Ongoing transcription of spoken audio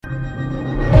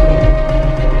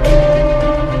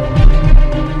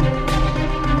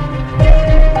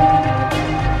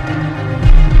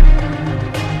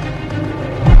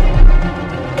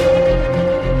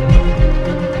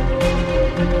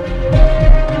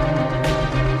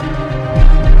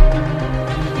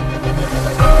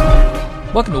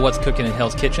Welcome to What's Cooking in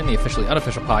Hell's Kitchen, the officially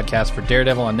unofficial podcast for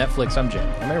Daredevil on Netflix. I'm Jim.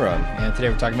 I'm Aaron. And today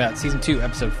we're talking about Season 2,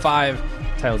 Episode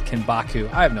 5, titled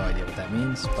Kenbaku. I have no idea what that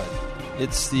means, but...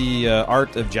 It's the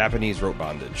art of Japanese rope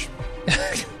bondage.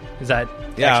 Is that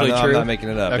Yeah, actually no, true? I'm not making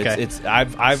it up. Okay.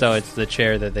 I've So it's the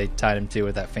chair that they tied him to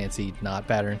with that fancy knot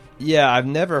pattern? Yeah, I've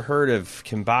never heard of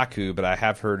Kenbaku, but I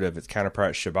have heard of its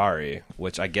counterpart Shibari,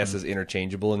 which I guess is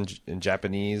interchangeable in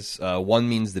Japanese. One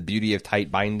means the beauty of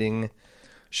tight binding.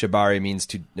 Shibari means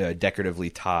to decoratively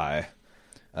tie.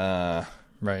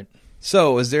 Right.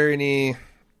 So, is there any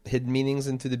hidden meanings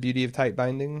into the beauty of tight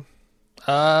binding?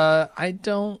 I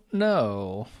don't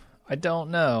know. I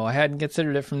hadn't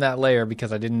considered it from that layer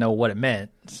because I didn't know what it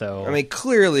meant. So I mean,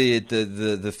 clearly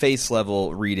the face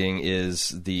level reading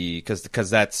is because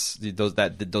that's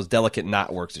those delicate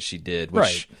knot works that she did,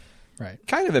 which right.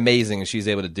 kind of amazing she's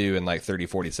able to do in like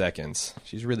 30-40 seconds.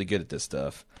 She's really good at this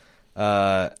stuff.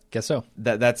 Guess so.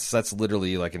 That's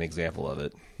literally like an example of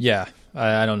it. Yeah,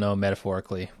 I don't know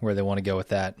metaphorically where they want to go with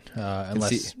that,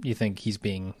 unless you think he's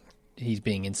being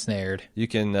ensnared. You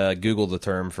can Google the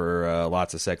term for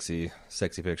lots of sexy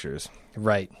pictures.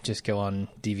 Right. Just go on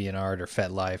DeviantArt or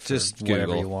FetLife Just or Google.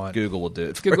 whatever you want. Google will do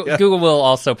it. For Google, you. Google will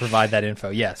also provide that info.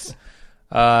 Yes.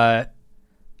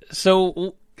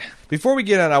 So Before we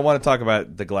get on, I want to talk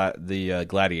about the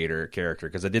Gladiator character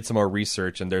because I did some more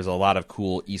research and there's a lot of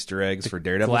cool Easter eggs for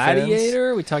Daredevil Gladiator? fans.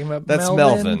 Are we talking about That's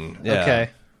Melvin? Yeah.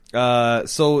 Okay.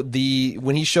 So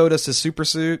when he showed us his super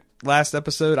suit last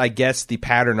episode, I guess the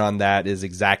pattern on that is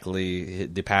exactly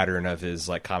the pattern of his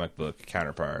like comic book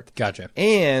counterpart. Gotcha.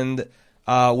 And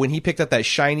when he picked up that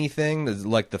shiny thing,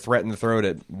 like the threat in the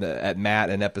throat at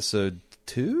Matt in episode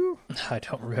 2. I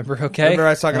don't remember. Okay. Remember I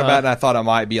was talking about it and I thought it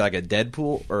might be like a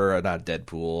Deadpool or not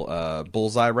Deadpool,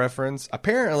 Bullseye reference.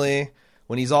 Apparently,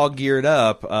 when he's all geared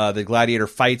up, the Gladiator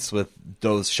fights with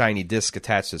those shiny discs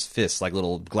attached to his fists, like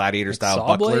little Gladiator-style saw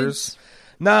bucklers. blades?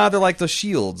 Nah, they're like those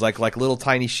shields, like little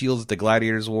tiny shields that the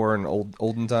Gladiators wore in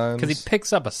olden times. Because he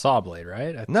picks up a saw blade,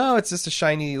 right? No, it's just a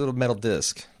shiny little metal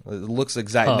disc. It looks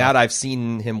exactly. Now that I've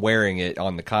seen him wearing it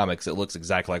on the comics, it looks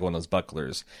exactly like one of those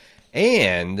bucklers.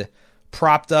 And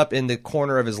propped up in the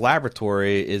corner of his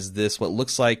laboratory is this what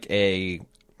looks like an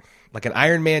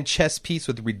Iron Man chest piece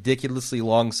with ridiculously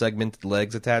long segmented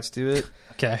legs attached to it.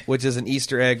 Okay. Which is an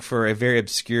Easter egg for a very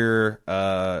obscure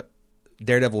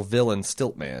Daredevil villain,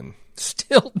 Stiltman.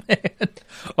 Stiltman.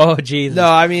 Oh, Jesus.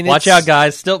 No, I mean, watch out,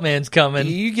 guys. Stiltman's coming.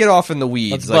 You get off in the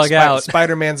weeds. Let's bug out.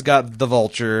 Spider-Man's got the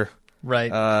Vulture.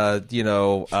 Right. Batman's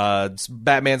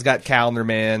got Calendar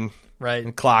Man. Right.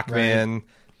 And Clockman. Right.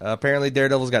 Apparently,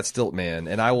 Daredevil's got Stiltman,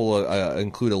 and I will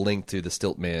include a link to the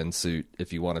Stiltman suit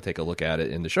if you want to take a look at it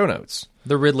in the show notes.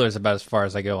 The Riddler's about as far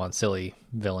as I go on silly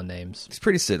villain names. It's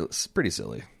pretty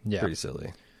silly. Yeah. Pretty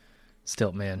silly.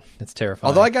 Stiltman. It's terrifying.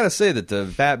 Although I gotta say that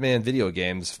the Batman video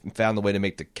games found the way to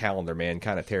make the Calendar Man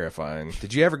kind of terrifying.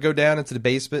 Did you ever go down into the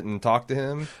basement and talk to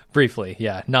him? Briefly,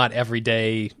 yeah. Not every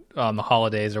day on the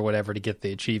holidays or whatever to get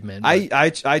the achievement.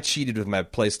 I cheated with my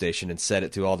PlayStation and set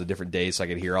it to all the different days so I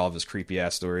could hear all of his creepy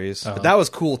ass stories. Uh-huh. But that was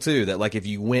cool too. That like if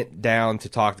you went down to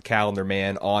talk to Calendar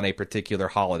Man on a particular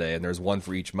holiday, and there's one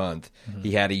for each month,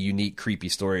 he had a unique creepy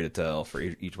story to tell for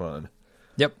each one.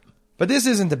 Yep. But this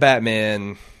isn't the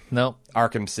Batman. Nope.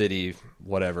 Arkham City,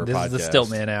 whatever. This podcast. is the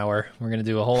Stiltman hour. We're gonna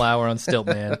do a whole hour on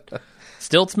Stiltman.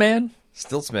 Stiltsman?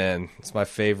 Stiltsman. It's my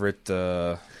favorite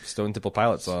Stone Temple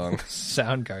Pilot song.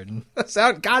 Soundgarden.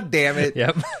 God damn it.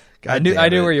 Yep. God I knew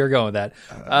it. where you were going with that.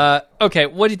 Okay,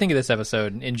 what do you think of this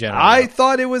episode in general? I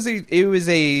thought it was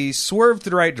a swerve to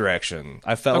the right direction.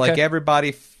 I felt like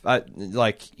everybody,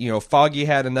 Foggy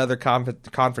had another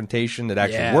confrontation that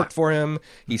actually worked for him.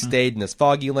 He stayed in this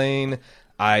Foggy lane.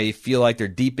 I feel like they're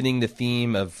deepening the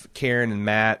theme of Karen and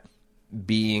Matt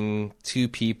being two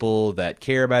people that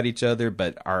care about each other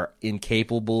but are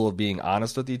incapable of being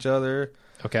honest with each other.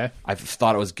 Okay. I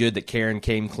thought it was good that Karen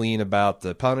came clean about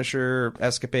the Punisher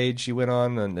escapade she went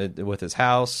on with his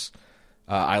house.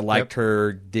 I liked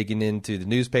her digging into the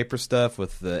newspaper stuff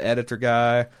with the editor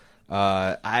guy.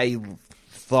 I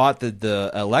thought that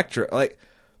the Elektra...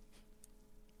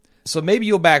 So maybe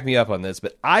you'll back me up on this,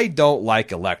 but I don't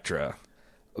like Elektra.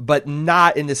 But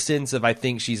not in the sense of I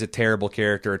think she's a terrible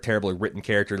character, a terribly written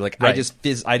character. Like right. I just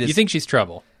you think she's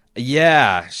trouble?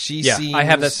 Yeah, she seems I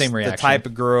have that same reaction. The type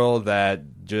of girl that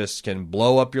just can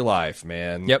blow up your life,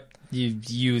 man. Yep.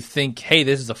 You think, hey,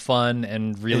 this is a fun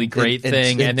and really great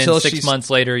thing, and then 6 months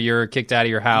later you're kicked out of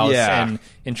your house and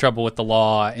in trouble with the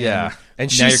law. And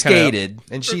and she skated,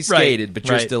 but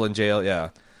you're right. still in jail.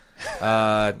 Yeah.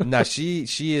 No,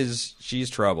 she's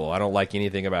trouble. I don't like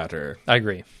anything about her. I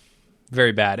agree.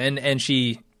 Very bad. And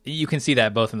she you can see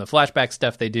that both in the flashback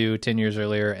stuff they do 10 years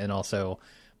earlier and also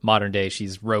modern day.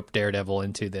 She's roped Daredevil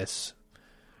into this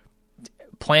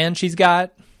plan she's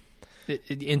got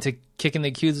into kicking the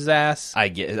accuser's ass. I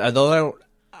get it. Although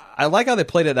I like how they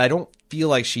played it. I don't feel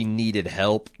like she needed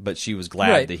help, but she was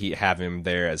glad to have him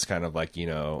there as kind of like,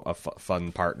 a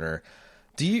fun partner.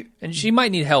 And she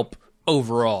might need help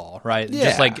overall, right?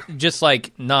 Yeah. Just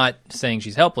like not saying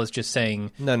she's helpless, just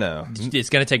saying no. It's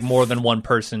going to take more than one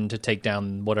person to take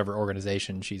down whatever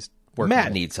organization she's working Matt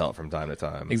with. needs help from time to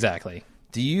time. Exactly.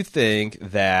 Do you think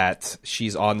that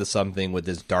she's onto something with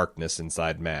this darkness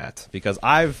inside Matt? Because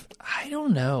I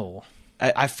don't know.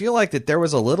 I feel like that there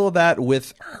was a little of that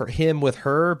with him with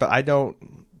her, but I don't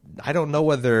know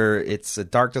whether it's a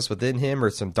darkness within him or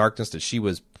some darkness that she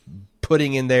was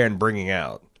putting in there and bringing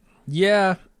out.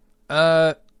 Yeah.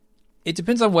 It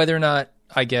depends on whether or not,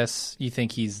 I guess, you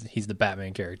think he's the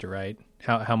Batman character, right?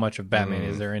 How much of Batman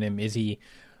is there in him? Is he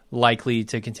likely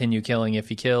to continue killing if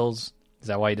he kills? Is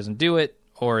that why he doesn't do it?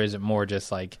 Or is it more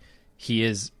just like he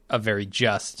is a very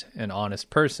just and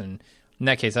honest person? In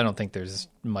that case, I don't think there's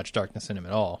much darkness in him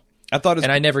at all.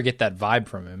 I never get that vibe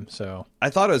from him. So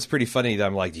I thought it was pretty funny that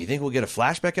I'm like, do you think we'll get a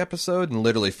flashback episode? And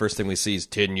literally first thing we see is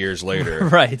 10 years later.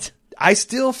 Right. I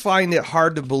still find it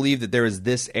hard to believe that there is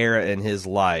this era in his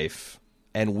life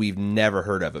and we've never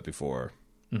heard of it before.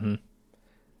 Mm-hmm.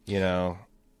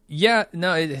 Yeah,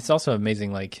 no, it's also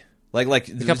amazing, like a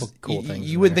couple cool things.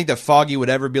 You wouldn't think that Foggy would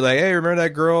ever be like, hey, remember that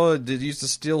girl that used to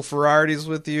steal Ferraris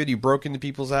with you and you broke into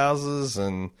people's houses?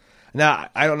 And now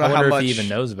I don't know how much if he even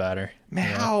knows about her.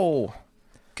 How?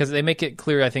 Because they make it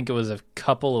clear, I think it was a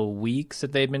couple of weeks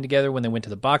that they had been together when they went to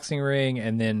the boxing ring,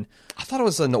 and then I thought it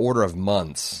was in the order of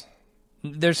months.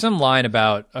 There's some line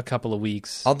about a couple of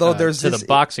weeks, although there's to the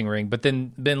boxing ring, but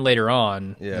then later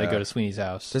on they go to Sweeney's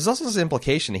house. There's also this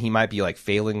implication that he might be like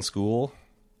failing school.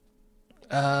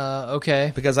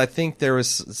 Okay. Because I think there was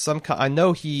some. I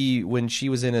know when she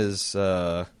was in his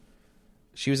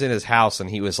house and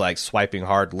he was like swiping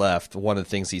hard left. One of the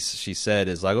things she said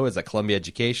is like, "Oh, it's that Columbia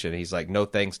education." He's like, "No,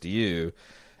 thanks to you."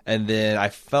 And then I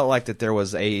felt like that there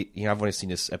was I've only seen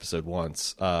this episode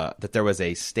once. That there was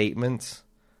a statement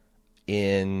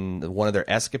in one of their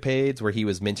escapades where he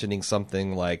was mentioning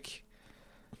something like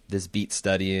this beat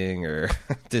studying or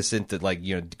this into like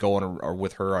going or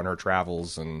with her on her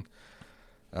travels and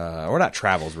or not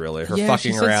travels really her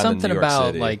fucking around in New York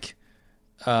City. Like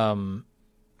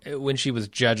when she was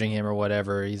judging him or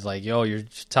whatever, he's like, "Oh, you're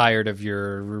tired of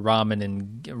your ramen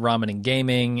and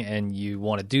gaming, and you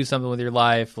want to do something with your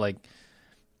life." Like,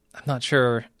 I'm not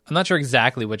sure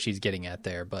exactly what she's getting at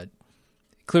there, but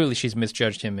clearly she's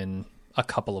misjudged him in a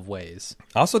couple of ways.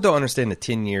 I also don't understand the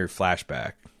 10-year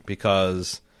flashback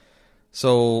because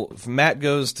if Matt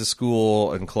goes to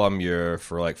school in Columbia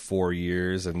for like 4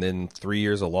 years and then 3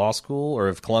 years of law school, or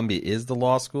if Columbia is the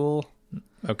law school.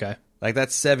 Okay. Like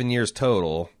that's 7 years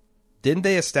total. Didn't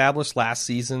they establish last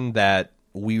season that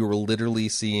we were literally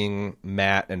seeing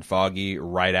Matt and Foggy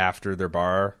right after their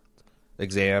bar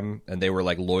exam and they were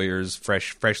like lawyers,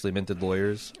 freshly minted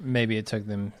lawyers? Maybe it took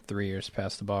them 3 years to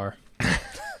pass the bar.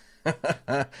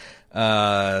 Yeah,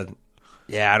 I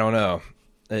don't know.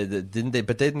 Didn't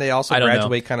they also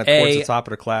graduate kind of towards the top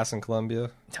of the class in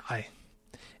Columbia?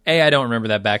 I don't remember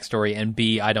that backstory, and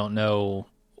B, I don't know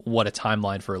what a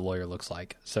timeline for a lawyer looks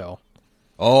like. So,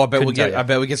 I bet we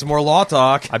get some more law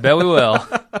talk. I bet we will.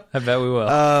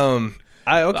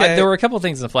 Okay. There were a couple of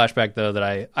things in the flashback though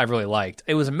that I really liked.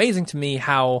 It was amazing to me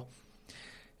how,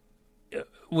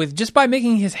 just by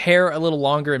making his hair a little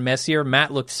longer and messier,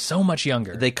 Matt looked so much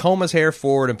younger. They comb his hair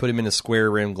forward and put him into square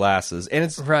rim glasses. And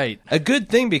it's a good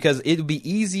thing because it would be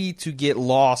easy to get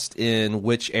lost in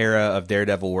which era of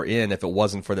Daredevil we're in if it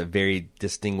wasn't for the very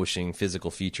distinguishing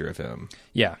physical feature of him.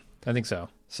 Yeah, I think so.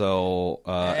 So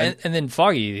and then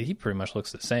Foggy, he pretty much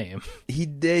looks the same.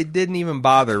 They didn't even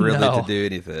bother really to do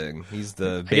anything. He's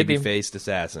the baby-faced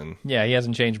assassin. Yeah, he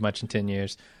hasn't changed much in 10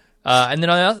 years. And then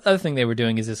the other thing they were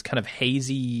doing is this kind of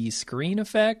hazy screen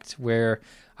effect where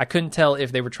I couldn't tell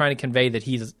if they were trying to convey that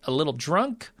he's a little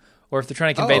drunk or if they're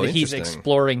trying to convey that he's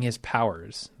exploring his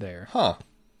powers there. Huh.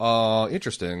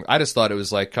 Interesting. I just thought it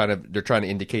was like kind of they're trying to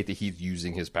indicate that he's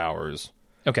using his powers.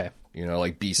 Okay.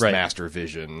 Like Beastmaster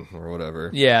vision or whatever.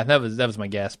 Yeah, that was my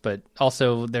guess. But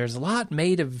also, there's a lot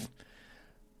made of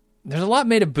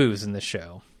booze in this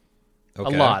show.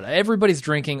 Okay. A lot. Everybody's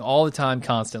drinking all the time,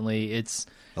 constantly.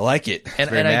 I like it. It's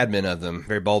very Mad Men of them.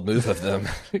 Very bold move of them.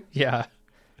 Yeah.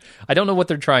 I don't know what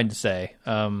they're trying to say.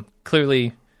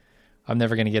 Clearly, I'm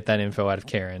never going to get that info out of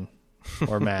Karen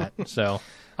or Matt. So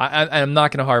I'm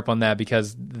not going to harp on that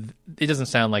because it doesn't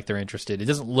sound like they're interested. It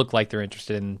doesn't look like they're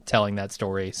interested in telling that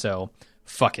story. So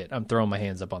fuck it, I'm throwing my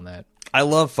hands up on that. I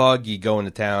love Foggy going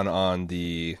to town on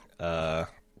the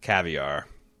caviar.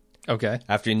 Okay.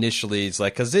 After initially, it's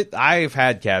like, because I've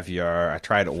had caviar. I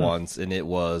tried it once, and it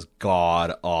was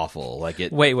god awful. Like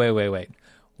it. Wait.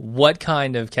 What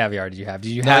kind of caviar did you have?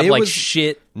 Did you have like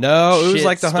shit? No, it was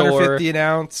like the store? 150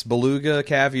 ounce beluga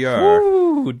caviar.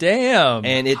 Ooh, damn!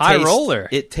 And it high tastes, roller.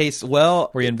 It tastes well.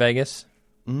 Were you in Vegas?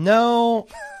 No.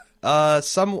 My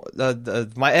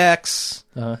ex,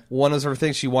 one of her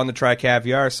things, she wanted to try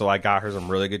caviar, so I got her some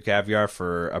really good caviar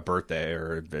for a birthday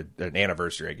or an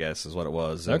anniversary, I guess is what it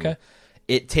was. And okay.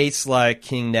 It tastes like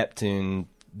King Neptune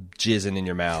jizzing in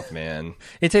your mouth, man.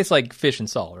 It tastes like fish and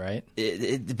salt, right?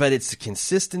 But its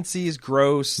consistency is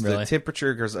gross. Really? The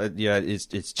temperature,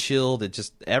 it's chilled. It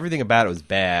just, everything about it was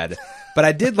bad. But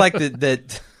I did like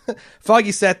that.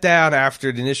 Foggy sat down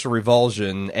after the initial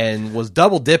revulsion and was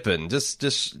double dipping,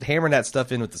 just hammering that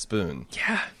stuff in with the spoon.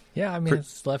 Yeah. I mean,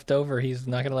 it's left over. He's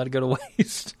not going to let it go to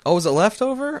waste. Oh, was it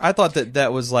leftover? I thought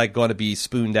that was like going to be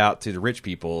spooned out to the rich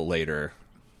people later.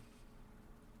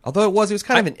 Although it was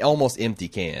kind of an almost empty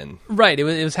can. Right. It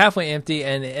was halfway empty,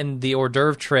 and the hors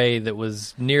d'oeuvre tray that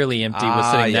was nearly empty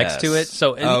was sitting next to it.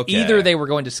 So either they were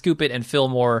going to scoop it and fill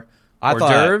more hors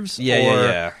d'oeuvres.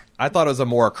 Yeah. I thought it was a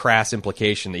more crass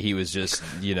implication that he was just,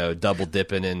 double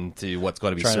dipping into what's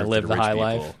going to be trying served to live to the rich high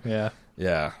people. life.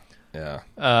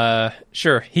 Yeah.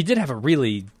 Sure. He did have a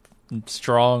really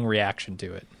strong reaction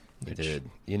to it. He did.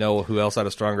 You know who else had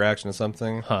a strong reaction to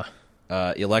something? Huh.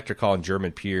 Electra calling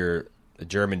German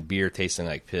beer tasting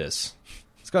like piss.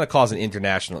 It's going to cause an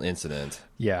international incident.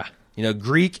 Yeah.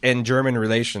 Greek and German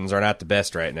relations are not the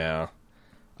best right now.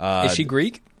 Is she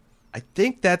Greek? I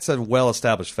think that's a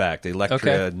well-established fact.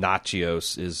 Electra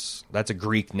Nachios that's a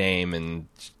Greek name, and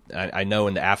I know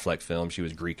in the Affleck film she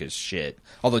was Greek as shit.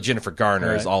 Although Jennifer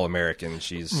Garner is all-American,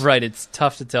 she's right. It's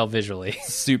tough to tell visually.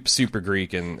 super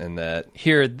Greek in that.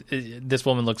 Here, this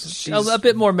woman looks a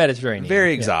bit more Mediterranean.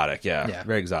 Very exotic, yeah.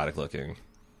 Very exotic looking.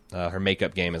 Her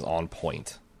makeup game is on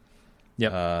point.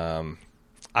 Yep.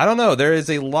 I don't know. There is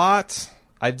a lot.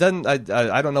 I've done.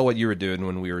 I don't know what you were doing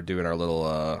when we were doing our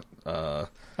little.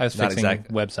 I was fixing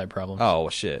website problems. Oh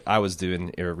shit! I was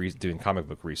doing comic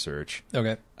book research.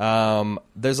 Okay.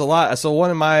 There's a lot. So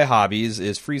one of my hobbies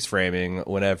is freeze framing.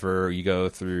 Whenever you go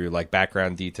through like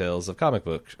background details of comic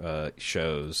book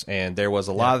shows, and there was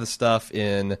a lot of the stuff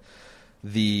in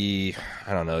the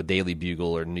Daily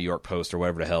Bugle or New York Post or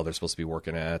whatever the hell they're supposed to be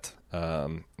working at,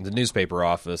 the newspaper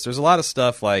office. There's a lot of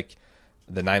stuff like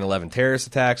the 9/11 terrorist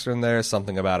attacks are in there,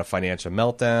 something about a financial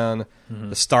meltdown,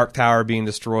 the Stark Tower being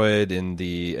destroyed in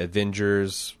the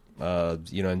Avengers,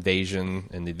 invasion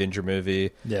in the Avenger movie.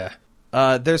 Yeah.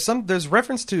 There's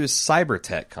reference to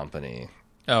Cybertech company.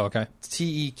 Oh, okay.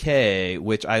 TEK,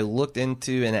 which I looked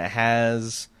into, and it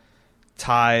has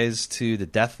ties to the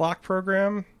Deathlock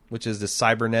program, which is the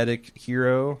cybernetic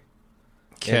hero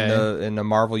in the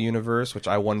Marvel universe, which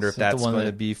I wonder if that's going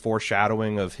to be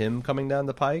foreshadowing of him coming down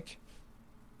the pike.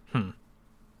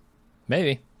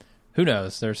 Maybe. Who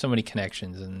knows? There are so many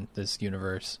connections in this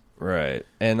universe. Right.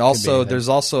 And also, there's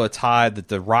also a tie that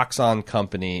the Roxxon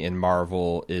company in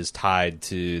Marvel is tied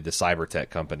to the Cybertech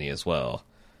company as well.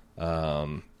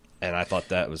 And I thought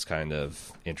that was kind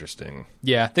of interesting.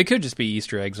 Yeah, they could just be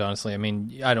Easter eggs, honestly. I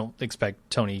mean, I don't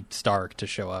expect Tony Stark to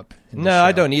show up. No,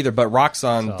 I don't either, but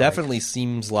Roxxon definitely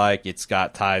seems like it's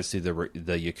got ties to the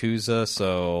Yakuza,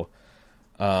 so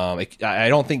I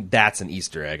don't think that's an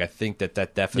Easter egg. I think that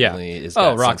definitely is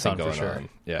Roxxon going for sure. on.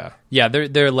 Yeah. Yeah,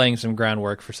 they're laying some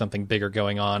groundwork for something bigger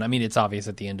going on. I mean, it's obvious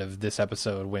at the end of this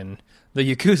episode when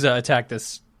the Yakuza attack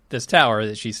this tower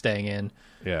that she's staying in.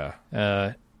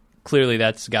 Yeah. Clearly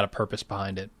that's got a purpose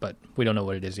behind it, but we don't know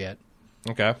what it is yet.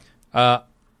 Okay.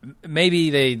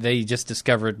 Maybe they just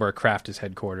discovered where Kraft is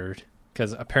headquartered,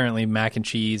 because apparently mac and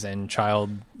cheese and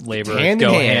child labor go hand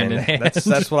in hand.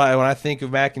 That's what when I think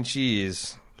of mac and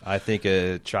cheese, I think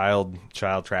of child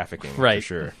trafficking, right? For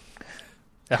sure.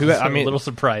 I mean, a little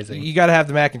surprising. You got to have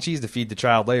the mac and cheese to feed the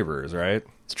child laborers, right?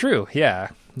 It's true. Yeah,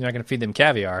 you're not going to feed them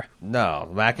caviar.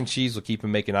 No, mac and cheese will keep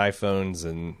them making iPhones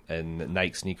and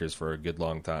Nike sneakers for a good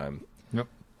long time. Yep.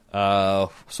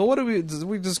 So what do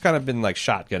we've just kind of been like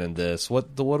shotgunning this.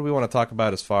 What do we want to talk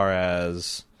about as far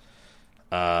as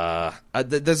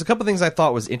there's a couple things I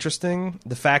thought was interesting.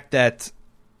 The fact that,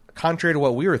 contrary to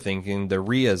what we were thinking, the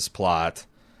Ria's plot,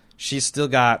 she's still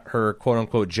got her quote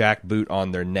unquote jack boot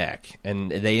on their neck, and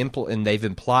they've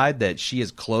implied that she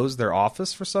has closed their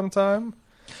office for some time.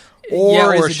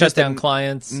 Or is it shut down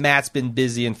clients? Matt's been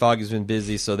busy and Foggy's been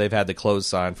busy, so they've had the close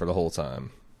sign for the whole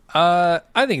time.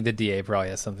 I think the DA probably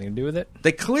has something to do with it.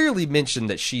 They clearly mentioned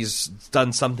that she's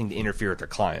done something to interfere with her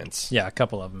clients. Yeah, a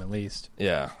couple of them at least.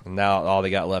 Yeah, and now all they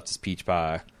got left is peach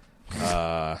pie.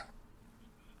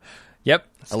 Yep,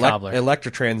 Cobbler.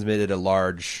 Electra transmitted a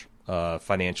large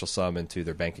financial sum into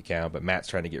their bank account, but Matt's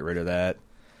trying to get rid of that.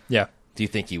 Yeah. Do you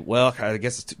think he... Well, I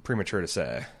guess it's too premature to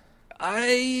say.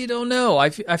 I don't know. I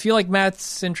feel like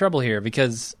Matt's in trouble here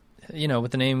because,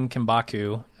 with the name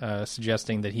Kimbaku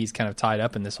suggesting that he's kind of tied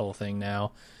up in this whole thing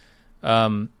now,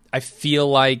 I feel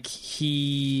like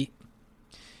he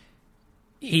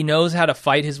knows how to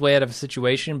fight his way out of a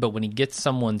situation, but when he gets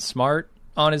someone smart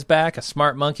on his back, a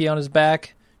smart monkey on his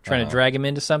back, trying to drag him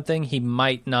into something, he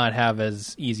might not have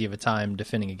as easy of a time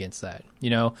defending against that.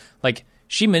 Like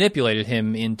she manipulated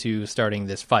him into starting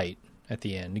this fight at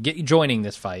the end, joining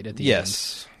this fight at the end.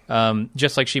 Yes.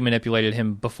 Just like she manipulated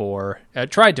him before,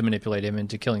 tried to manipulate him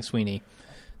into killing Sweeney.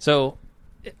 So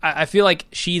I feel like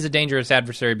she's a dangerous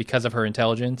adversary because of her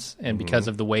intelligence and because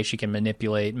of the way she can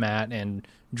manipulate Matt and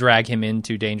drag him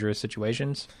into dangerous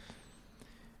situations.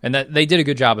 And that they did a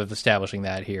good job of establishing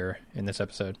that here in this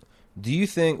episode.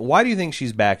 Why do you think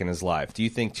she's back in his life? Do you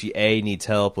think she, needs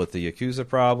help with the Yakuza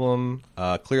problem?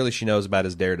 Clearly she knows about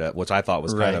his Daredevil, which I thought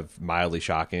was kind of mildly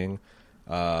shocking.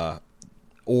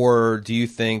 Or do you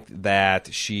think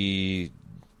that she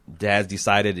has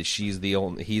decided that he's the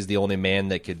only man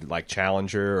that could like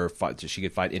challenge her or she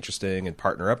could find interesting and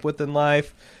partner up with in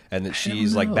life, and that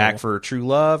she's like back for her true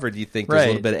love? Or do you think there's a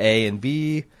little bit of A and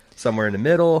B somewhere in the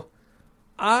middle?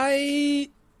 I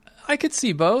could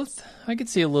see both. I could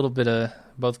see a little bit of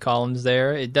both columns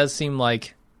there. It does seem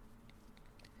like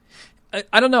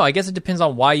I don't know. I guess it depends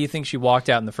on why you think she walked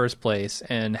out in the first place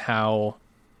and how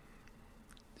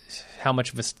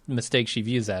much of a mistake she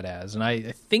views that as. And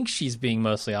I think she's being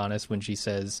mostly honest when she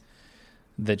says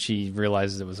that she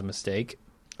realizes it was a mistake.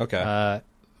 Okay.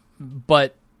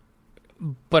 But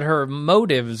her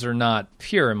motives are not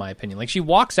pure, in my opinion. Like, she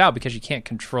walks out because she can't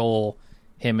control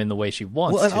him in the way she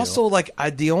wants to. And also, like,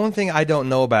 the only thing I don't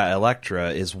know about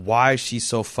Elektra is why she's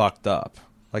so fucked up.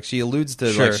 Like, she alludes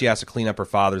to, like, she has to clean up her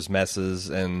father's messes,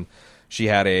 and she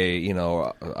had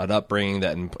an upbringing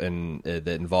that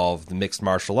involved mixed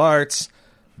martial arts,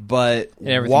 but and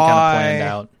everything kind of planned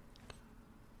out.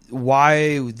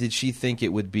 Why did she think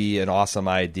it would be an awesome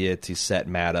idea to set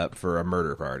Matt up for a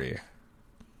murder party?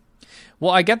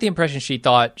 Well, I get the impression she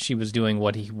thought she was doing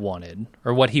what he wanted,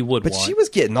 or what he would want. But she was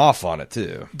getting off on it,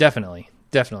 too. Definitely.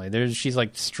 She's,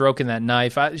 like, stroking that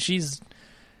knife.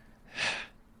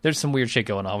 There's some weird shit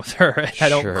going on with her. I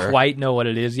don't quite know what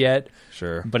it is yet.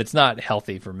 Sure. But it's not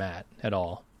healthy for Matt at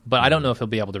all. But I don't know if he'll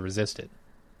be able to resist it.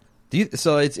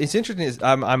 So it's interesting.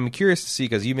 I'm curious to see,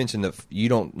 because you mentioned that you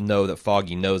don't know that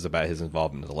Foggy knows about his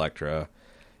involvement with Elektra.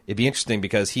 It'd be interesting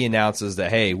because he announces that,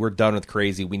 hey, we're done with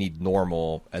crazy, we need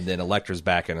normal, and then Elektra's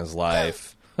back in his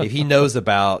life. If he knows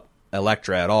about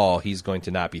Elektra at all, he's going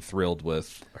to not be thrilled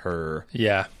with her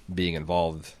being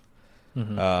involved.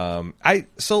 Mm-hmm.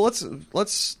 So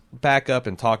let's back up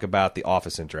and talk about the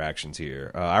office interactions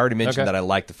here. I already mentioned that I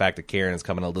like the fact that Karen is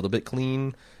coming a little bit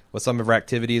clean with some of her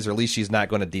activities, or at least she's not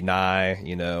going to deny,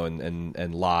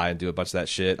 and lie and do a bunch of that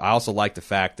shit. I also like the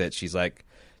fact that she's like,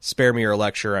 spare me your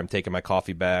lecture, I'm taking my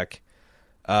coffee back.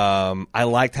 I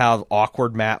liked how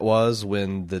awkward Matt was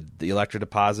when the Elektra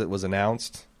deposit was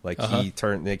announced. Like,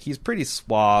 he's pretty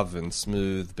suave and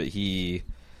smooth, but he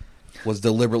was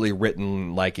deliberately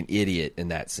written like an idiot in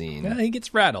that scene. Yeah, he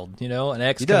gets rattled, An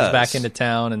ex comes back into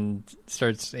town and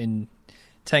starts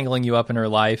entangling you up in her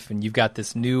life, and you've got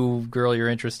this new girl you're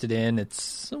interested in.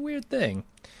 It's a weird thing.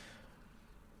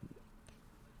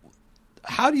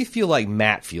 How do you feel like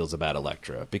Matt feels about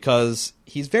Elektra? Because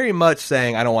he's very much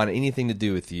saying, I don't want anything to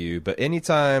do with you, but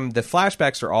anytime the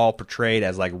flashbacks are all portrayed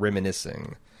as like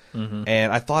reminiscing. Mm-hmm.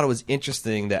 And I thought it was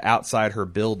interesting that outside her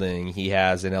building, he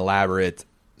has an elaborate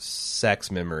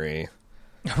sex memory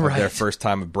of their first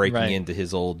time of breaking into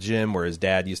his old gym where his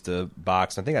dad used to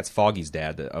box. I think that's Foggy's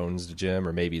dad that owns the gym,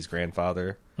 or maybe his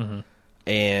grandfather. Mm-hmm.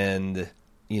 And,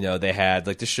 they had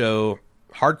like to show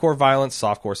hardcore violence,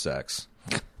 softcore sex.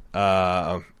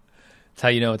 That's how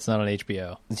you know it's not on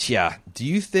HBO. Yeah. Do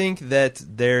you think that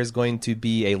there's going to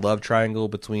be a love triangle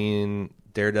between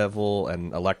Daredevil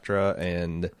and Elektra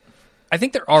and I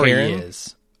think there already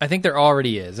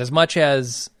is. As much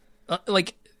as,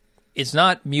 it's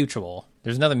not mutual.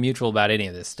 There's nothing mutual about any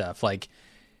of this stuff. Like,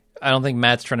 I don't think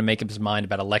Matt's trying to make up his mind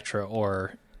about Elektra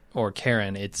or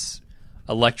Karen. It's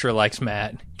Elektra likes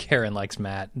Matt, Karen likes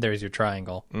Matt. There's your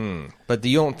triangle. But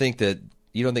you don't think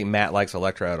Matt likes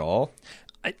Elektra at all?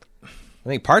 I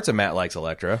think parts of Matt likes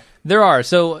Elektra. There are.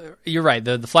 So you're right.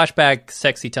 The flashback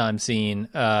sexy time scene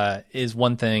is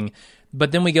one thing.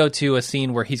 But then we go to a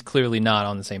scene where he's clearly not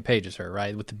on the same page as her,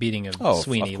 right? With the beating of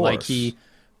Sweeney. Of course.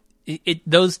 Like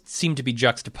those seem to be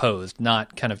juxtaposed,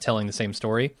 not kind of telling the same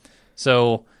story.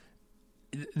 So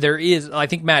there is, I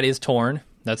think Matt is torn.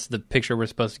 That's the picture we're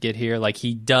supposed to get here. Like,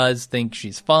 he does think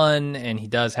she's fun, and he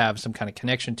does have some kind of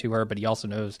connection to her, but he also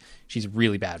knows she's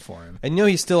really bad for him. And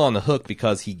he's still on the hook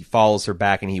because he follows her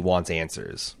back and he wants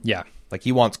answers. Yeah. Like,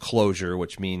 he wants closure,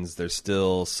 which means there's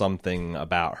still something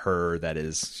about her that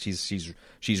is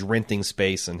she's renting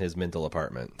space in his mental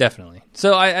apartment. Definitely.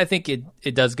 So I think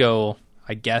it does go,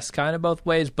 I guess, kind of both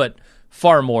ways, but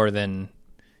far more than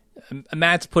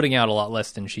Matt's putting out a lot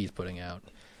less than she's putting out.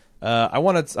 I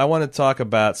want to talk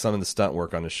about some of the stunt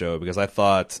work on the show because I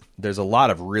thought there's a lot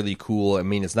of really cool. I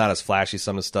mean, it's not as flashy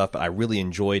some of the stuff, but I really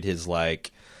enjoyed his what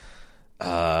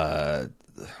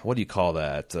do you call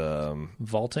that?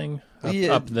 Vaulting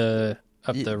up the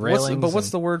railings.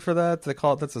 What's the word for that? They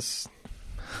call it I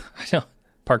don't.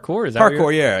 Parkour, is that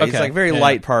parkour? Yeah, okay. He's like very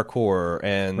light parkour,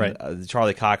 and right.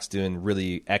 Charlie Cox doing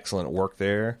really excellent work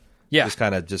there. Yeah, just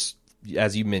kind of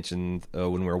as you mentioned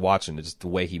when we were watching it, just the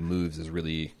way he moves is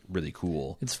really, really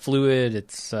cool. It's fluid.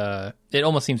 It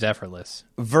almost seems effortless.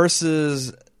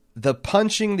 Versus the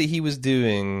punching that he was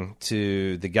doing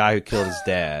to the guy who killed his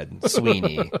dad,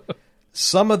 Sweeney.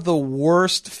 Some of the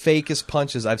worst, fakest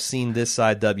punches I've seen this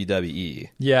side WWE.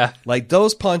 Yeah. Like,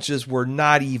 those punches were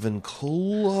not even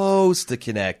close to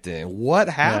connecting. What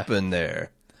happened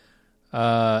there?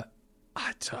 I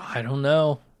don't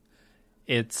know.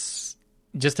 It's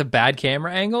just a bad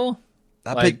camera angle.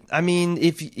 I mean,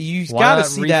 if you got to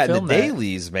see that in the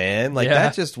dailies, man. Like,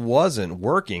 that just wasn't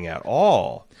working at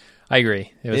all. I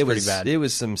agree. It was pretty bad. It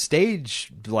was some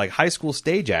stage, like high school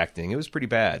stage acting. It was pretty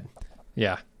bad.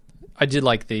 Yeah. I did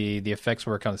like the effects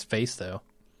work on his face, though.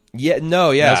 Yeah, no,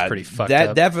 yeah. That was pretty fucked up.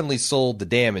 That definitely sold the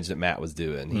damage that Matt was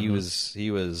doing. Mm-hmm. He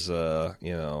was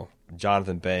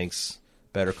Jonathan Banks,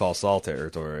 Better Call Saul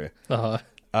territory.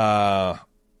 Uh-huh.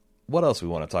 What else we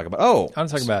want to talk about? Oh, I want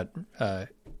to talk about... I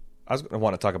was going to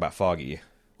want to talk about Foggy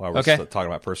while we're talking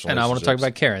about personal And I want to talk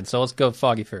about Karen, so let's go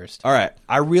Foggy first. All right.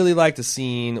 I really like the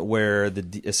scene where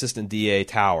the assistant DA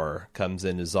Tower comes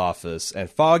in his office, and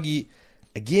Foggy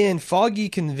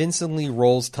convincingly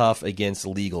rolls tough against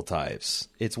legal types.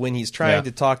 It's when he's trying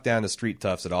to talk down to street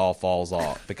toughs that all falls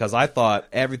off. Because I thought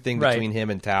everything between him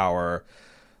and Tower,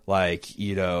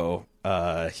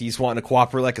 he's wanting to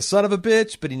cooperate like a son of a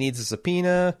bitch, but he needs a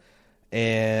subpoena.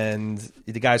 And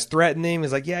the guy's threatening him.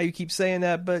 He's like, yeah, you keep saying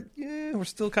that, but we're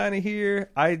still kind of here.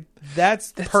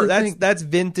 That's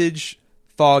vintage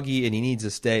Foggy, and he needs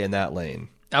to stay in that lane.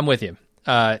 I'm with you.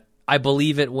 I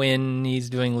believe it when he's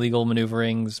doing legal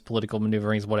maneuverings, political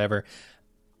maneuverings, whatever.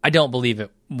 I don't believe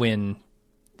it when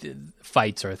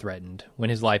fights are threatened, when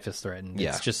his life is threatened. Yeah.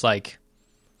 It's just like,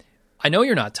 I know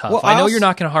you're not tough. I know you're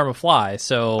not going to harm a fly.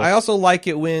 So I also like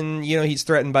it when he's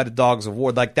threatened by the dogs of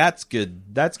war. Like, that's good.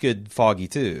 That's good, Foggy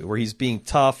too, where he's being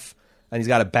tough and he's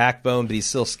got a backbone, but he's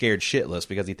still scared shitless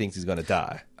because he thinks he's going to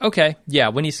die. Okay, yeah,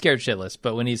 when he's scared shitless,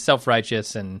 but when he's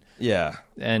self-righteous and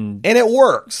it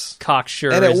works,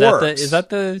 cocksure. And Is that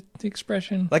the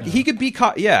expression? Like, he could be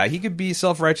he could be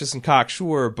self-righteous and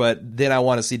cocksure, but then I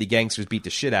want to see the gangsters beat the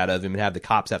shit out of him and have the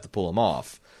cops have to pull him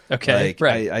off. Okay,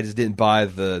 right. I just didn't buy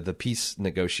the peace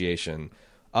negotiation.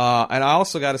 And I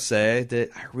also got to say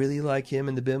that I really like him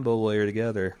and the bimbo lawyer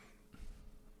together.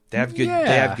 They have good.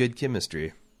 They have good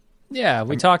chemistry. Yeah,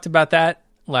 we talked about that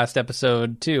last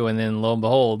episode too, and then lo and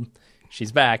behold,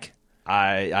 she's back.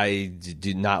 I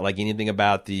did not like anything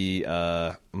about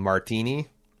the martini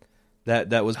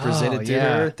that was presented to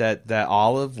her. That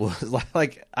olive was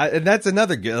and that's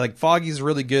another good. Like, Foggy's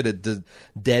really good at the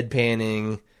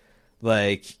deadpanning,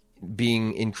 like,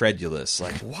 being incredulous.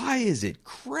 Like, why is it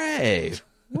gray?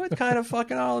 What kind of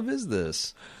fucking olive is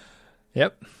this?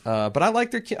 Yep. But I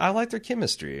like their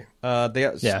chemistry.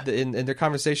 In their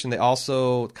conversation, they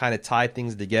also kind of tie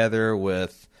things together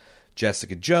with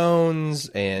Jessica Jones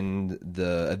and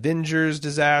the Avengers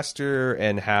disaster,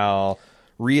 and how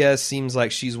Rhea seems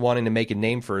like she's wanting to make a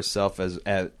name for herself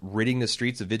at ridding the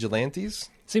streets of vigilantes.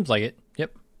 Seems like it.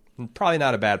 Yep. Probably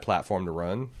not a bad platform to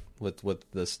run with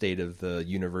the state of the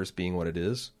universe being what it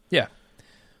is. Yeah.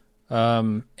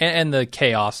 And the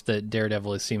chaos that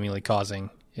Daredevil is seemingly causing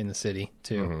in the city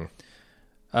too.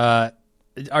 Mm-hmm.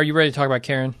 Are you ready to talk about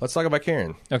Karen? Let's talk about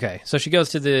Karen. Okay, so she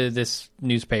goes to this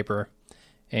newspaper,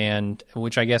 and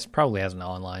which I guess probably has an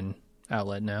online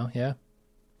outlet now. Yeah,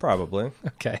 probably.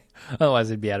 Okay, otherwise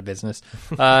it'd be out of business.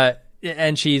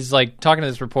 And she's like talking to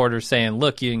this reporter, saying,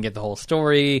 "Look, you didn't get the whole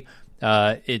story.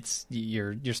 It's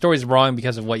your story's wrong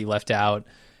because of what you left out.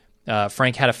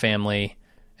 Frank had a family,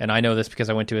 and I know this because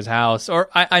I went to his house, or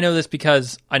I know this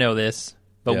because I know this,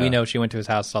 but we know she went to his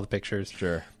house, saw the pictures.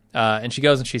 Sure. And she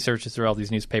goes and she searches through all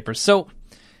these newspapers. So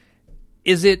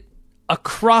is it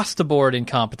across the board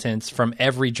incompetence from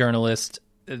every journalist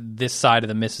this side of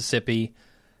the Mississippi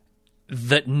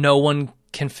that no one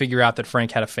can figure out that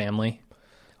Frank had a family?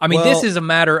 I mean, this is a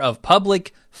matter of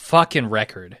public fucking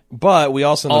record. But we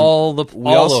also know,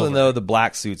 over. know the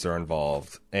black suits are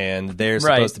involved, and they're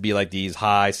supposed to be like these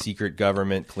high secret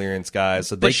government clearance guys.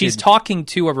 So but she's talking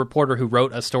to a reporter who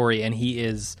wrote a story, and he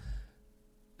is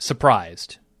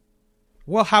surprised.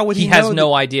 Well, how would he has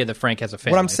no idea that Frank has a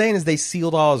family. What I'm saying is they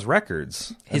sealed all his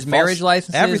records. His marriage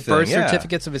licenses, birth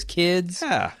certificates of his kids.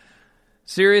 Yeah.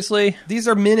 Seriously? These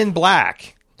are men in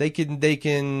black. They can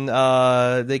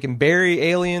bury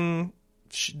alien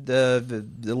the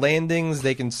landings.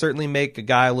 They can certainly make a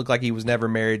guy look like he was never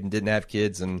married and didn't have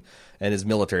kids and his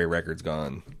military record's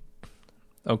gone.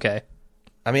 Okay.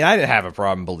 I mean, I didn't have a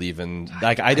problem believing.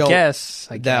 Like, I guess.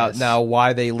 Now,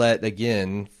 why they let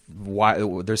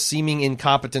why there's seeming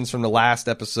incompetence from the last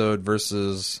episode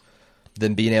versus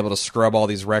them being able to scrub all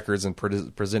these records and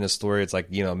present a story. It's like,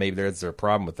 maybe there's a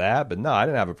problem with that, but no, I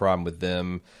didn't have a problem with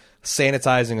them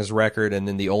sanitizing his record, and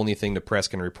then the only thing the press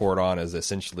can report on is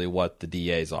essentially what the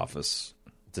DA's office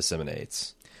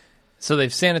disseminates. So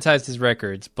they've sanitized his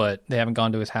records, but they haven't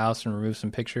gone to his house and removed some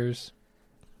pictures?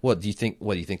 What do you think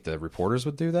the reporters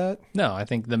would do that? No, I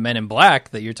think the men in black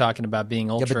that you're talking about being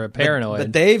ultra paranoid.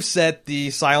 But they've set the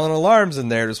silent alarms in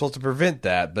there. They're supposed to prevent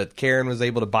that, but Karen was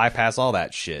able to bypass all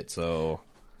that shit, so...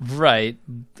 Right.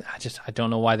 I don't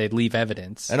know why they'd leave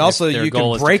evidence. And also, you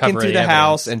can break into the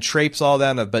house and traipse all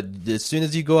down, but as soon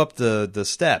as you go up the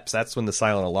steps, that's when the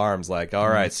silent alarm's like, all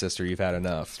right, sister, you've had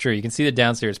enough. It's true. You can see the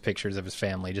downstairs pictures of his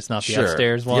family, just not the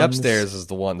upstairs ones. The upstairs is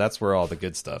the one. That's where all the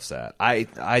good stuff's at. I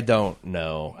don't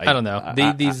know. I don't know.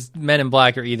 These men in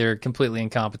black are either completely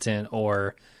incompetent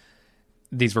or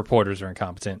these reporters are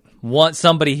incompetent.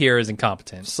 Somebody here is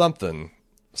incompetent. Something.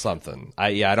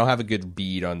 I don't have a good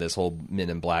bead on this whole Men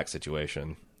in Black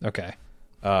situation. Okay.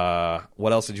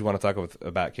 What else did you want to talk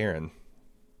about Karen?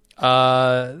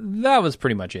 That was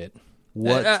pretty much it.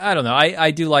 What? I don't know.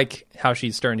 I do like how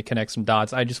she's starting to connect some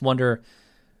dots. I just wonder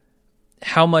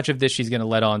how much of this she's going to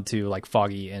let on to like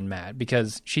Foggy and Matt,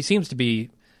 because she seems to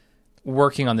be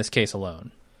working on this case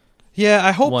alone. Yeah,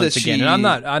 I hope once that again. she... And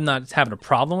I'm not having a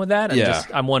problem with that.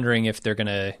 I'm wondering if they're going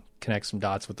to connect some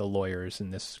dots with the lawyers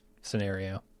in this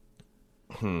scenario.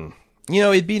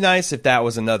 It'd be nice if that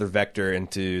was another vector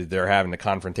into their having a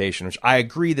confrontation, which I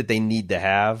agree that they need to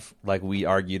have, like we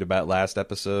argued about last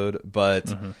episode.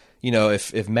 But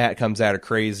if Matt comes at her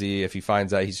crazy, if he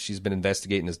finds out she's been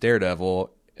investigating this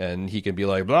Daredevil, and he can be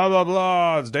like, blah blah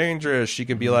blah, it's dangerous. She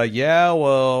can be like, yeah,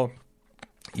 well,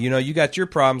 you got your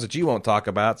problems that you won't talk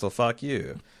about, so fuck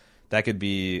you. That could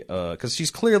be because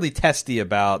she's clearly testy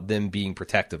about them being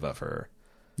protective of her.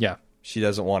 Yeah, she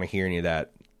doesn't want to hear any of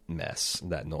that mess,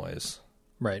 that noise.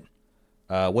 Right.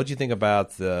 What do you think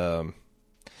about the...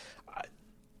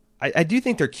 I do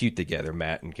think they're cute together,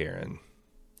 Matt and Karen.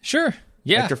 Sure.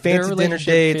 Yeah. Like their fancy dinner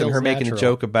date and her making a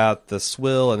joke about the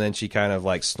swill, and then she kind of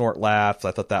like snort laughs.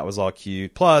 I thought that was all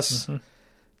cute. Plus,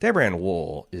 Deborah Ann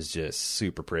Wool is just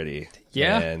super pretty.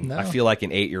 Yeah. And I feel like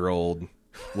an 8-year-old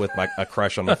with a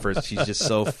crush on the first. She's just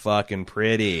so fucking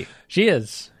pretty. She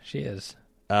is.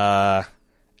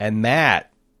 And Matt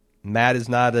is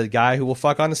not a guy who will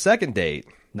fuck on the second date.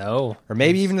 No. Or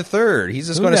maybe even the third. He's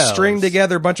just going to string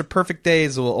together a bunch of perfect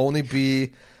days that will only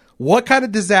be... What kind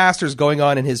of disaster is going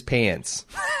on in his pants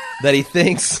that he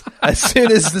thinks as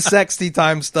soon as the sexy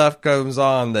time stuff comes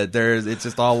on that it's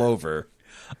just all over?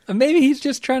 Maybe he's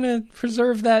just trying to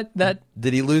preserve that...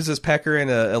 Did he lose his pecker in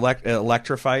an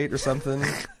electrifight or something?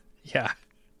 Yeah.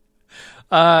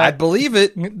 I'd believe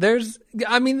it.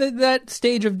 That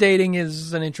stage of dating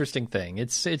is an interesting thing.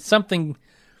 It's something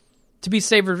to be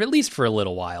savored at least for a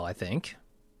little while, I think.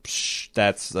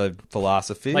 That's a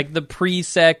philosophy. Like the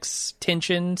pre-sex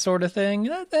tension sort of thing.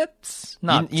 That's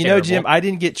not terrible. Jim, I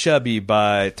didn't get chubby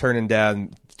by turning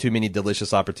down too many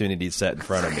delicious opportunities set in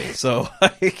front of me. So,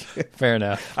 fair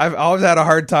enough. I've always had a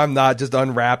hard time not just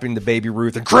unwrapping the Baby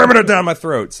Ruth and cramming it down my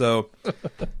throat. So,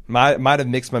 might have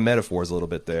mixed my metaphors a little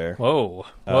bit there. Whoa.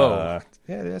 Yeah,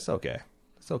 that's okay.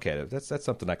 It's okay. That's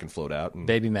something I can float out. And,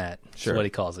 Baby Matt. Sure. That's what he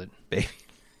calls it. Baby.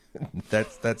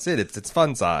 That's it. It's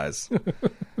fun size.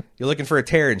 You're looking for a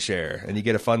tear and share, and you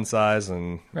get a fun size,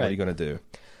 and what are you going to do?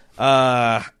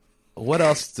 What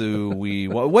else do we...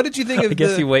 What did you think of I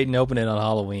guess you wait and open it on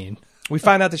Halloween. We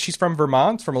find out that she's from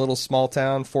Vermont, from a little small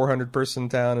town, 400-person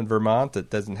town in Vermont that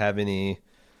doesn't have any.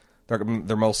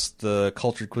 Their most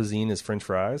cultured cuisine is French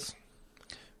fries.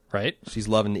 Right. She's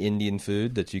loving the Indian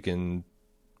food that you can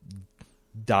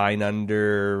dine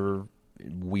under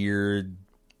weird,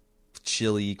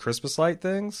 chilly Christmas light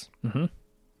things. Mm-hmm.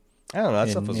 I don't know. That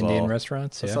stuff was Indian all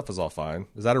restaurants. That Yeah. stuff is all fine.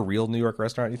 Is that a real New York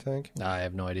restaurant? You think? I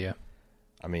have no idea.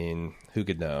 I mean, who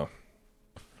could know?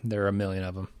 There are a million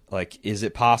of them. Like, is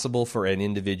it possible for an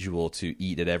individual to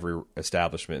eat at every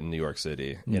establishment in New York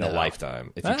City in a No.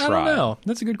 lifetime? If you I try, don't know.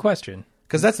 That's a good question.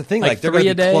 Because that's the thing. Like Like they're going 3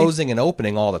 to a be day? closing and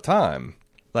opening all the time.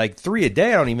 Like 3 a day.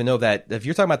 I don't even know that. If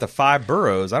you're talking about the 5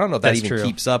 boroughs, I don't know if that That's even true.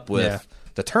 keeps up with Yeah.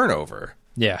 the turnover.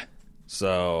 Yeah,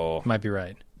 So might be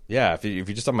right. yeah, if you're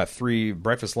just talking about 3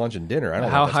 breakfast, lunch, and dinner, I don't know.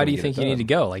 How if that's high gonna do you get think it you need to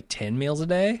done. go? Like 10 meals a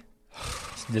day?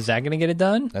 Is that going to get it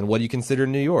done? And what do you consider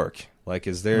New York? Like,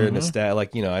 is there Mm-hmm.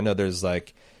 like, I know there's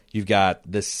like, you've got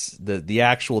the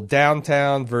actual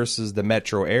downtown versus the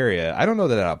metro area. I don't know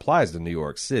that it applies to New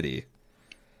York City.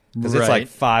 Because it's like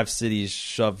 5 cities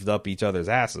shoved up each other's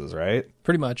asses, right?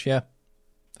 Pretty much, yeah.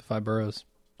 The 5 boroughs.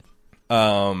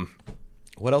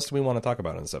 What else do we want to talk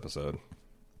about in this episode?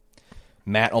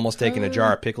 Matt almost taking a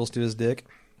jar of pickles to his dick.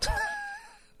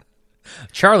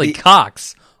 Charlie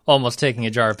Cox almost taking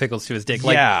a jar of pickles to his dick.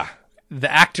 Like, yeah. the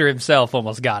actor himself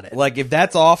almost got it. Like, if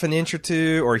that's off an inch or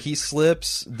two or he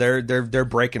slips, they're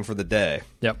breaking for the day.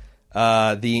 Yep.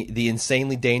 The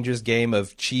insanely dangerous game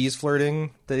of cheese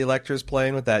flirting that Electra's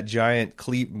playing with that giant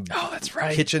Oh, that's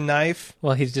right. kitchen knife.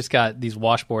 Well, he's just got these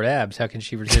washboard abs. How can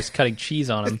she resist cutting cheese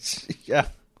on him? Yeah.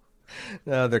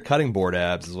 They're cutting board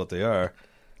abs is what they are.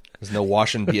 There's no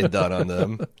washing being done on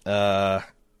them.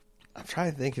 I'm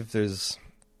trying to think if there's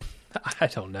I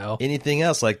don't know. anything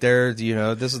else. Like, this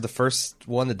is the first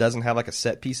one that doesn't have like a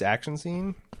set piece action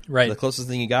scene. Right. The closest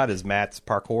thing you got is Matt's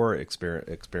parkour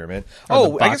experiment.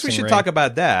 Or the I guess we boxing should ring. talk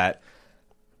about that.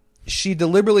 She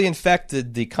deliberately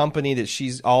infected the company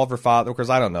that all of her father, because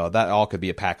I don't know, that all could be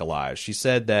a pack of lies. She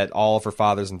said that all of her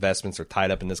father's investments are tied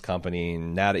up in this company,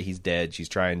 and now that he's dead, she's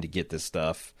trying to get this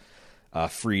stuff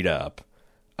freed up.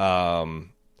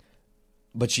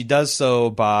 But she does so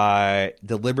by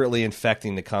deliberately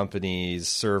infecting the company's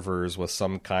servers with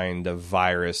some kind of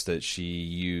virus that she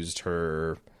used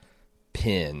her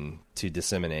pin to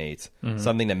disseminate.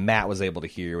 Something that Matt was able to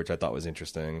hear, which I thought was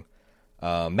interesting.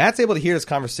 Matt's able to hear this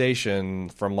conversation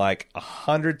from like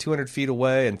 100, 200 feet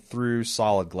away and through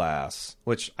solid glass,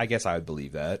 which I guess I would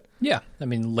believe that. Yeah. I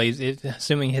mean,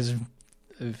 assuming his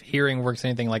hearing works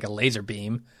anything like a laser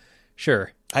beam,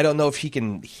 sure. I don't know if he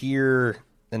can hear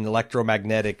an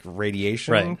electromagnetic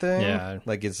radiation Right. thing. Yeah.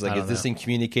 Like, it's I like, don't is this know. thing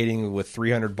communicating with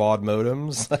 300 baud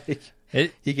modems? Like,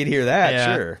 It, he could hear that,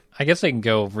 yeah, sure. I guess they can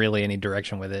go really any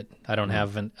direction with it. I don't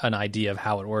have an idea of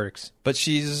how it works. But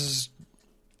she's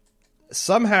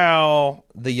somehow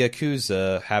the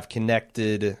Yakuza have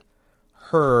connected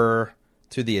her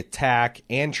to the attack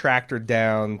and tracked her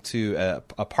down to an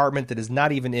apartment that is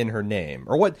not even in her name.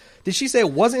 Or what did she say?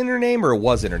 It wasn't in her name, or it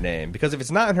was in her name? Because if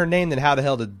it's not in her name, then how the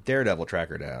hell did Daredevil track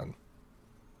her down?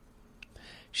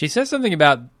 She says something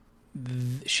about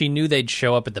she knew they'd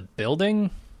show up at the building.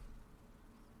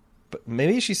 But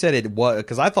maybe she said it was,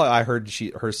 because I thought I heard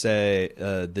her say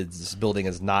that this building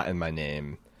is not in my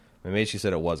name. Maybe she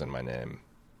said it was in my name,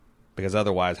 because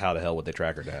otherwise, how the hell would they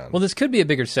track her down? Well, this could be a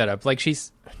bigger setup. Like,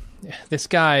 this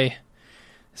guy,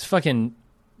 this fucking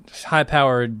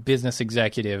high-powered business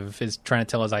executive is trying to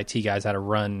tell his IT guys how to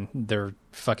run their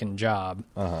fucking job.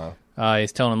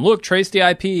 He's telling them, look, trace the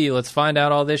IP. Let's find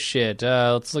out all this shit.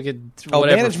 Let's look at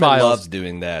whatever management files. loves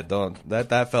doing that.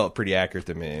 That felt pretty accurate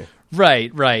to me.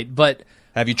 Right. But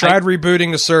Have you tried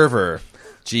rebooting the server?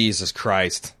 Jesus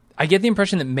Christ. I get the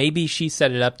impression that maybe she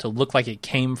set it up to look like it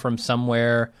came from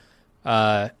somewhere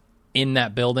in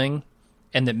that building,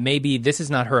 and that maybe this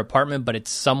is not her apartment, but it's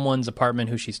someone's apartment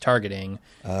who she's targeting.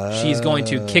 She's going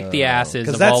to kick the asses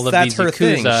of all of these her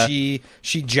Yakuza. thing.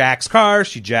 She jacks cars,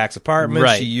 she jacks apartments,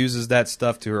 Right. she uses that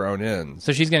stuff to her own ends.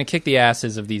 So she's going to kick the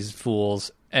asses of these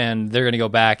fools, and they're going to go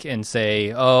back and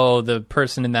say, oh, the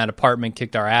person in that apartment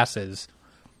kicked our asses.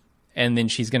 And then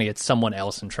she's going to get someone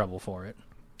else in trouble for it.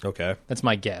 Okay. That's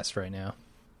my guess right now.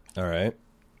 All right.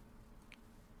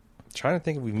 Trying to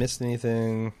think if we missed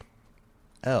anything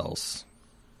else.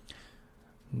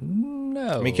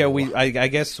 No. I mean, I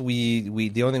guess we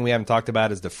the only thing we haven't talked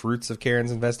about is the fruits of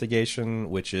Karen's investigation,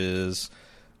 which is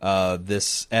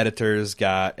this editor's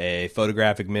got a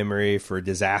photographic memory for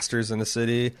disasters in the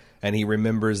city, and he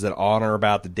remembers that on or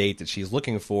about the date that she's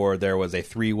looking for, there was a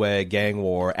 3-way gang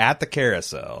war at the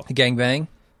Carousel. Gangbang?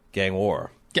 Gang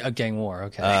war. A gang war,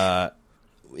 okay.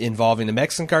 involving the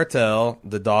Mexican cartel,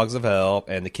 the Dogs of Hell,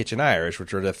 and the Kitchen Irish,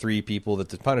 which are the 3 people that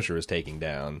the Punisher is taking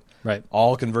down. Right.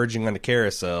 All converging on the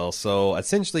carousel. So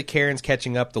essentially, Karen's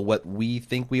catching up to what we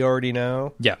think we already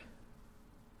know. Yeah.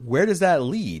 Where does that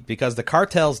lead? Because the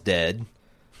cartel's dead.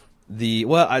 The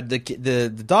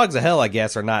Dogs of Hell, I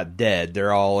guess, are not dead.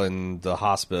 They're all in the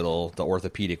hospital, the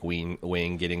orthopedic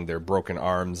wing, getting their broken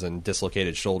arms and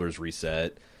dislocated shoulders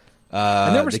reset.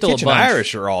 And there were still Kitchen a bunch.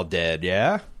 Irish are all dead.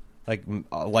 Yeah, like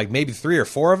maybe 3 or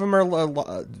 4 of them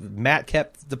are. Matt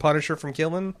kept the Punisher from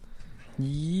killing.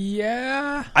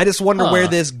 Yeah. I just wonder where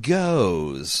this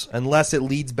goes, unless it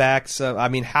leads back. So I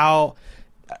mean, how?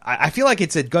 I feel like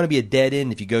it's going to be a dead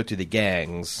end if you go to the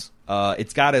gangs.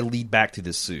 It's got to lead back to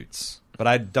the suits, but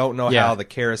I don't know how the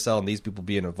carousel and these people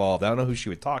being involved. I don't know who she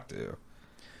would talk to.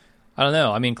 I don't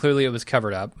know. I mean, clearly it was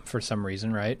covered up for some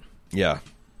reason, right? Yeah.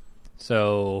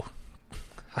 So,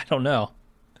 I don't know.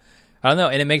 And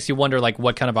it makes you wonder, like,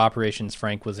 what kind of operations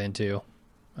Frank was into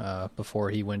before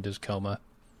he went into his coma.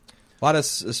 A lot of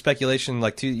speculation,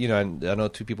 like, I know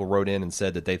 2 people wrote in and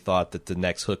said that they thought that the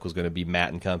next hook was going to be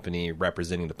Matt and company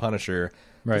representing the Punisher.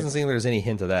 Right. Doesn't seem there's any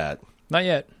hint of that. Not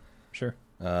yet. Sure.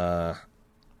 I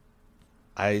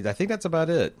think that's about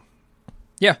it.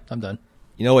 Yeah, I'm done.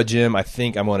 You know what, Jim? I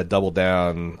think I'm going to double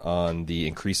down on the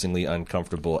increasingly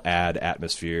uncomfortable ad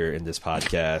atmosphere in this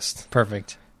podcast.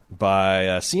 Perfect.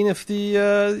 By seeing if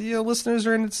the listeners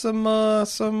are in some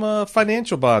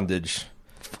financial bondage,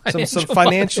 some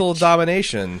financial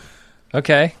domination.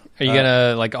 Okay. Are you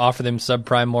gonna offer them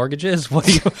subprime mortgages? What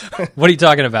are you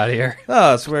talking about here?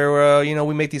 Oh, it's where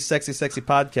we make these sexy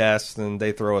podcasts and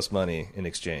they throw us money in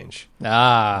exchange. You're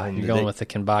going with the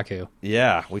Kenbaku.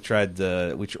 Yeah, we tried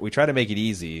we try to make it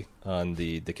easy on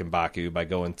the Kenbaku by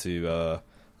going to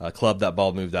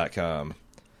club.baldmove.com.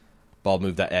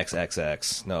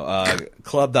 Baldmove.xxx. No,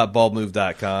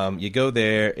 club.baldmove.com. You go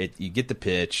there, you get the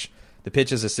pitch. The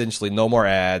pitch is essentially no more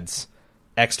ads,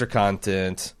 extra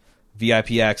content,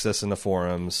 VIP access in the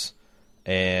forums,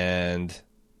 and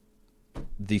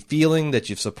the feeling that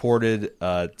you've supported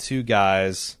 2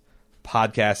 guys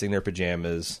podcasting their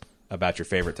pajamas about your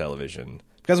favorite television.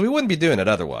 Because we wouldn't be doing it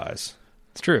otherwise.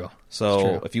 It's true.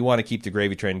 So if you want to keep the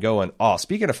gravy train going,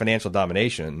 speaking of financial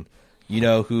domination, you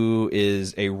know who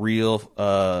is a real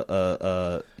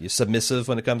submissive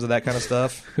when it comes to that kind of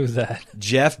stuff? Who's that?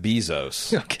 Jeff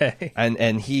Bezos. Okay.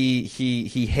 And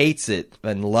he hates it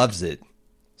and loves it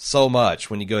so much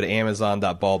when you go to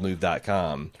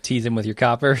amazon.baldmove.com. Tease him with your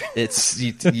copper.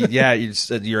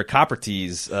 You're a copper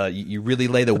tease. You really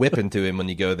lay the whip into him when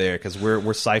you go there because we're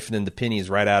siphoning the pennies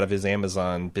right out of his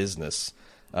Amazon business.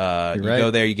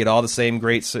 Go there, you get all the same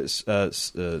great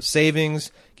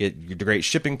savings, get the great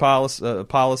shipping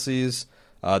policies,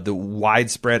 the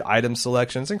widespread item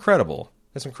selection. It's incredible.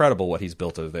 It's incredible what he's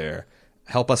built over there.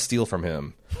 Help us steal from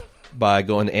him by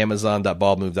going to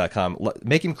amazon.baldmove.com.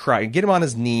 Make him cry. Get him on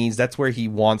his knees. That's where he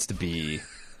wants to be.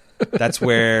 That's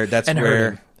where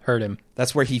hurt him.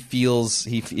 That's where he feels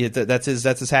that's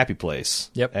his happy place.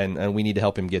 Yep. And we need to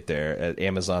help him get there at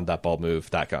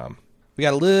amazon.baldmove.com. We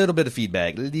got a little bit of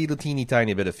feedback, little teeny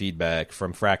tiny bit of feedback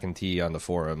from Frack and T on the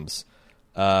forums.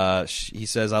 He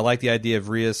says, I like the idea of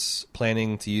Rios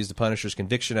planning to use the Punisher's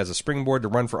conviction as a springboard to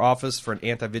run for office for an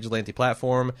anti-vigilante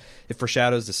platform. It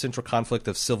foreshadows the central conflict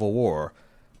of Civil War.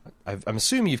 I'm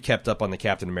assuming you've kept up on the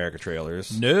Captain America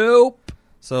trailers. Nope.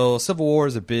 So Civil War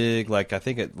is a big, I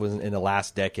think it was in the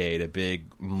last decade, a big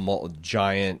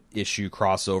giant issue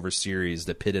crossover series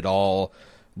that pitted all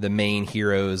the main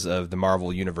heroes of the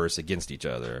Marvel universe against each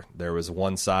other. There was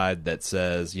one side that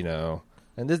says,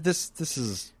 and this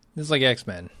is like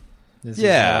X-Men. This is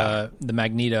the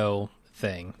Magneto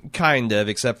thing. Kind of,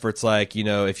 except for it's like,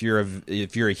 if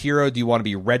you're a hero, do you want to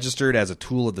be registered as a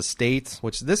tool of the state?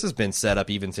 Which this has been set up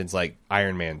even since like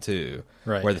Iron Man 2,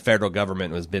 right, where the federal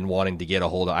government has been wanting to get a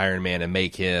hold of Iron Man and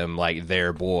make him like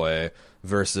their boy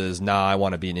versus, I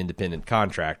want to be an independent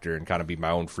contractor and kind of be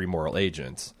my own free moral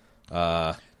agent.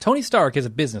 Tony Stark is a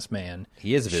businessman.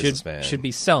 He is a businessman. Should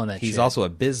be selling that He's shit. also a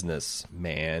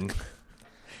businessman.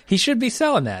 He should be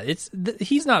selling that.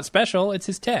 He's not special. It's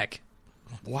his tech.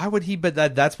 Why would he? But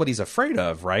that's what he's afraid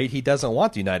of, right? He doesn't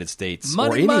want the United States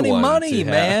money, or anyone money,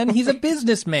 man. He's a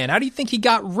businessman. How do you think he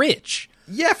got rich?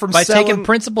 Yeah, by taking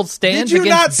principled stands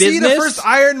against business. Did you not see the first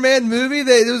Iron Man movie?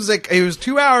 It was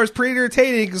 2 hours, pretty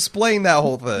entertaining. Explain that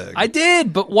whole thing. I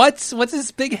did, but what's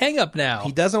his big hang up now?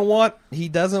 He doesn't want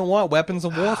weapons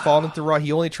of war falling into raw.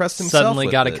 He only trusts himself. Suddenly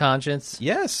with got it. a conscience.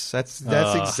 Yes, that's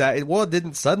exactly. Well, it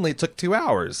didn't suddenly. It took 2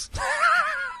 hours.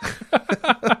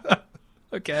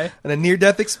 Okay, and a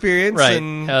near-death experience, right?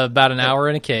 And, about an hour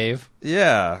in a cave.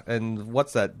 Yeah, and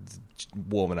what's that?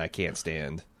 woman I can't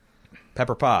stand.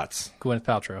 Pepper Potts. Gwyneth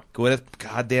Paltrow. Gwyneth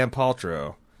goddamn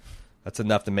Paltrow. That's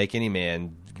enough to make any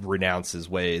man renounce his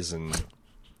ways and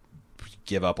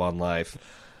give up on life.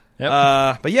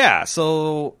 Yep. But yeah,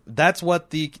 so that's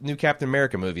what the new Captain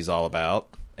America movie's all about.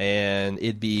 And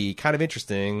it'd be kind of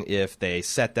interesting if they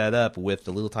set that up with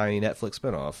the little tiny Netflix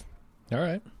spinoff. All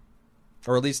right.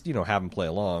 Or at least, have them play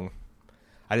along.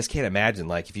 I just can't imagine,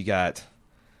 like, if you got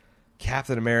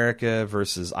Captain America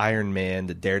versus Iron Man,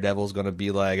 the Daredevil's going to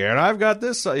be like, and I've got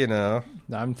this,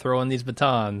 I'm throwing these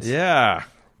batons. Yeah.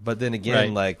 But then again,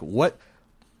 Right. like, what?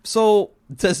 So,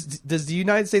 does the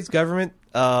United States government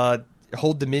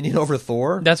hold dominion over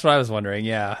Thor? That's what I was wondering,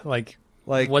 yeah. Like,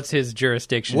 what's his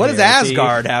jurisdiction? What does here? Is he-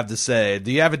 Asgard have to say?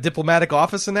 Do you have a diplomatic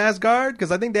office in Asgard?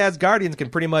 Because I think the Asgardians can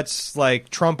pretty much, like,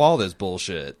 trump all this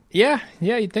bullshit. Yeah,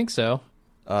 you'd think so.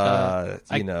 I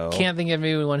Can't think of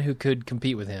anyone who could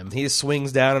compete with him. He just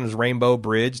swings down on his rainbow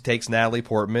bridge, takes Natalie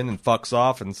Portman, and fucks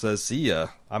off and says, "See ya,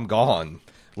 I'm gone.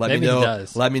 Let Maybe me know. he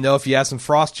does. Let me know if you have some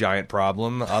frost giant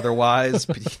problem. Otherwise,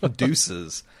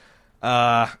 deuces."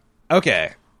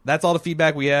 Okay, that's all the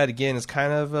feedback we had. Again, it's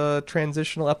kind of a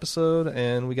transitional episode,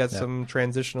 and we got some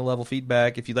transitional level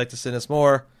feedback. If you'd like to send us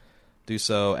more, do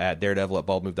so at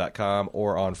daredevil@baldmove.com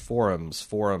or on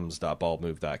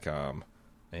forums.baldmove.com.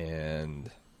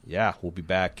 And yeah, we'll be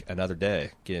back another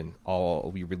day. Again,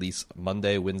 we release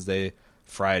Monday, Wednesday,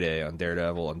 Friday on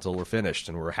Daredevil until we're finished,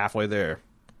 and we're halfway there.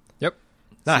 Yep.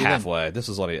 Not See you then. halfway. This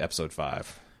is only episode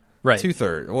 5. Right.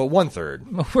 2/3. Well,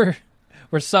 1/3.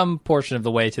 We're some portion of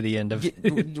the way to the end of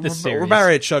the series. We're about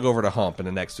ready to chug over the hump in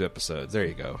the next 2 episodes. There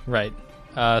you go. Right.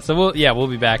 So we'll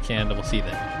be back and we'll see you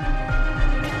then.